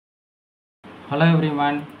Hello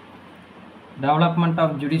everyone. Development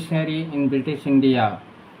of judiciary in British India.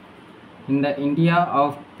 In the India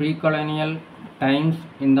of pre-colonial times,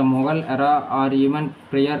 in the Mughal era or even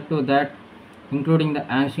prior to that, including the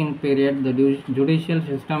ancient period, the judicial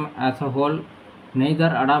system as a whole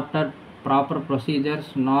neither adopted proper procedures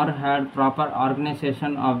nor had proper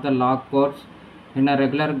organization of the law courts in a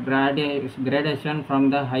regular gradation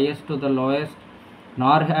from the highest to the lowest,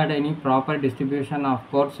 nor had any proper distribution of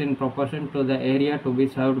courts in proportion to the area to be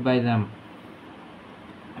served by them.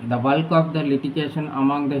 The bulk of the litigation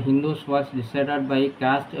among the Hindus was decided by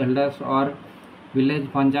caste elders or village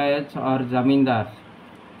panchayats or zamindars.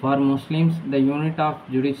 For Muslims, the unit of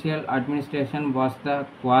judicial administration was the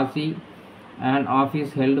quasi, an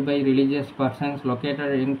office held by religious persons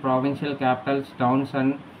located in provincial capitals, towns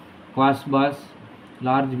and qasbas,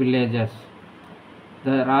 large villages.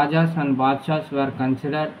 The Rajas and Badshahs were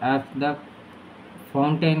considered as the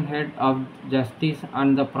fountainhead of justice,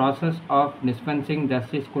 and the process of dispensing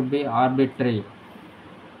justice could be arbitrary.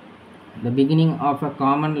 The beginning of a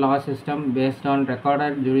common law system based on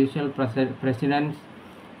recorded judicial precedents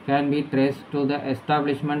can be traced to the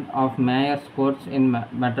establishment of mayors' courts in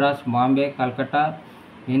Madras, Bombay, Calcutta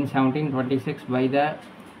in 1726 by the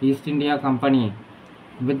East India Company.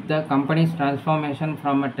 With the company's transformation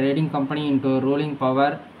from a trading company into a ruling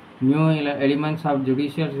power, new elements of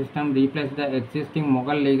judicial system replaced the existing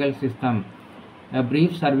Mughal legal system. A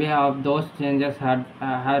brief survey of those changes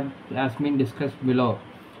has been discussed below.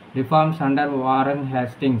 Reforms under Warren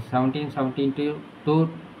Hastings, 1772 to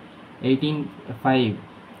 1805.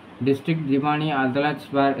 District Diwani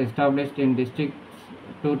Adalats were established in districts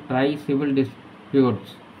to try civil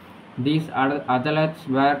disputes. These Adalats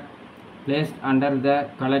were placed under the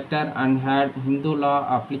collector and had Hindu law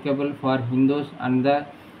applicable for Hindus and the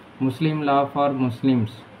Muslim law for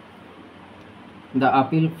Muslims. The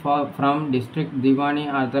appeal from district Diwani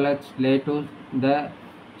Adalats led to the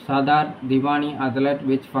Sadar Diwani Adalat,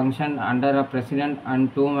 which functioned under a president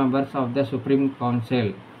and two members of the Supreme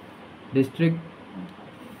Council. District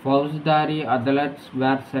Fauzdari Adalats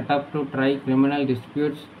were set up to try criminal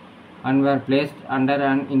disputes and were placed under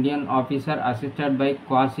an Indian officer assisted by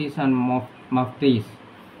Qasis and Muftis.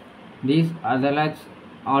 These Adalats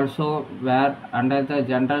also were under the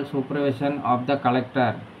general supervision of the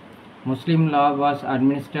collector. Muslim law was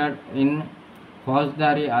administered in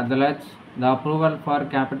Fauzdari Adalats. The approval for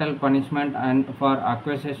capital punishment and for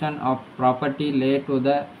acquisition of property lay to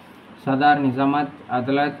the Sadar Nizamat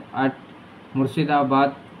Adalat at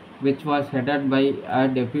Murshidabad, which was headed by a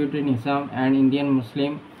deputy Nizam, an Indian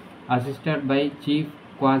Muslim, assisted by Chief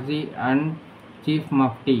Qazi and Chief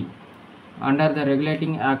Mufti. Under the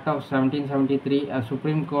Regulating Act of 1773, a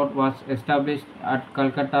Supreme Court was established at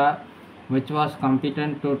Calcutta, which was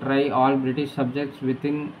competent to try all British subjects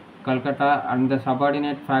within Calcutta and the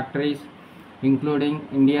subordinate factories, including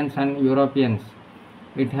Indians and Europeans.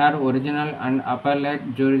 It had original and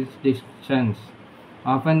appellate jurisdictions.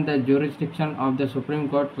 Often the jurisdiction of the Supreme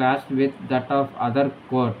Court clashed with that of other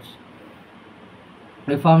courts.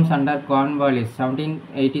 Reforms under Cornwallis,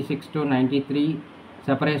 1786 to 93,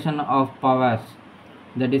 separation of powers.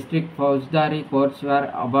 The district Fauzdari courts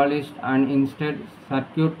were abolished and instead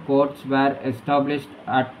circuit courts were established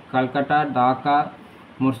at Calcutta, Dhaka,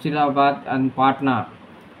 Murshidabad and Patna.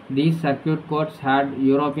 These circuit courts had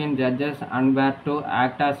European judges and were to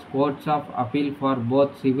act as courts of appeal for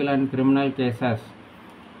both civil and criminal cases.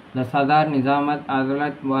 The Sadar Nizamat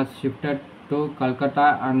Adalat was shifted to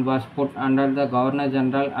Calcutta and was put under the Governor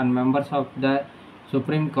General and members of the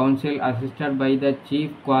Supreme Council assisted by the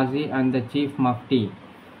Chief Qazi and the Chief Mufti.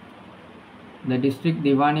 The district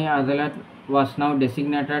Diwani Adalat was now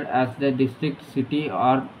designated as the district city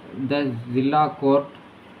or the Zilla court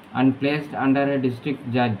and placed under a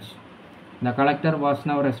district judge. The collector was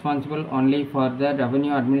now responsible only for the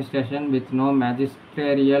revenue administration with no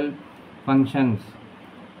magisterial functions.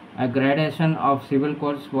 A gradation of civil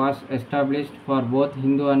courts was established for both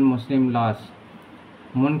Hindu and Muslim laws.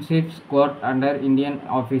 Munsif's court under Indian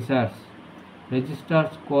officers.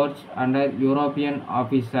 Registrar's courts under European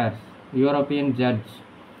judge.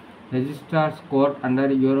 Registrar's court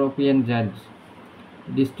under European judge.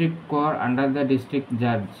 District court under the district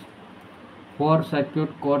judge. 4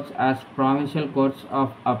 circuit courts as provincial courts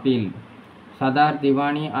of appeal. Sadar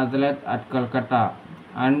Diwani Adalat at Calcutta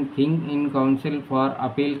and King in Council for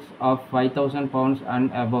appeals of £5,000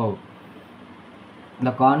 and above.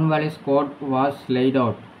 The Cornwallis Court was laid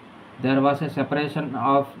out. There was a separation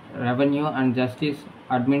of revenue and justice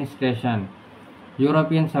administration.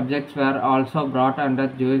 European subjects were also brought under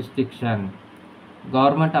jurisdiction.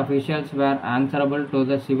 Government officials were answerable to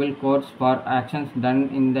the civil courts for actions done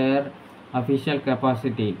in their official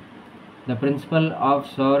capacity. The principle of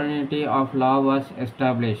sovereignty of law was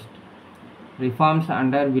established. Reforms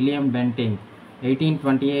under William Bentinck,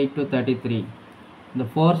 1828 to 33. The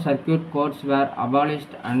four circuit courts were abolished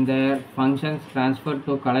and their functions transferred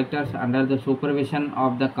to collectors under the supervision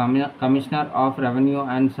of the Commissioner of Revenue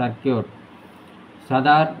and Circuit.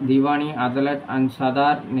 Sadar Diwani Adalat and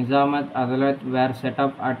Sadar Nizamat Adalat were set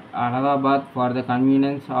up at Allahabad for the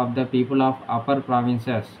convenience of the people of upper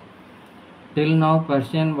provinces. Till now,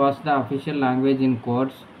 Persian was the official language in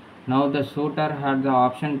courts. Now the suitor had the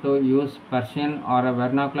option to use Persian or a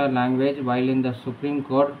vernacular language, while in the Supreme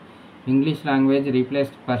Court, English language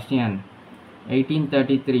replaced Persian.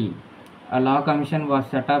 1833. A law commission was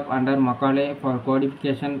set up under Macaulay for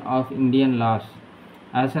codification of Indian laws.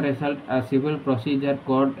 As a result, a Civil Procedure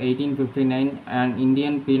Code 1859, an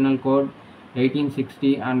Indian Penal Code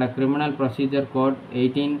 1860 and a Criminal Procedure Code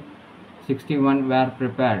 1861 were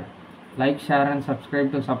prepared. Like, share and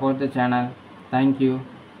subscribe to support the channel. Thank you.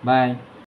 Bye.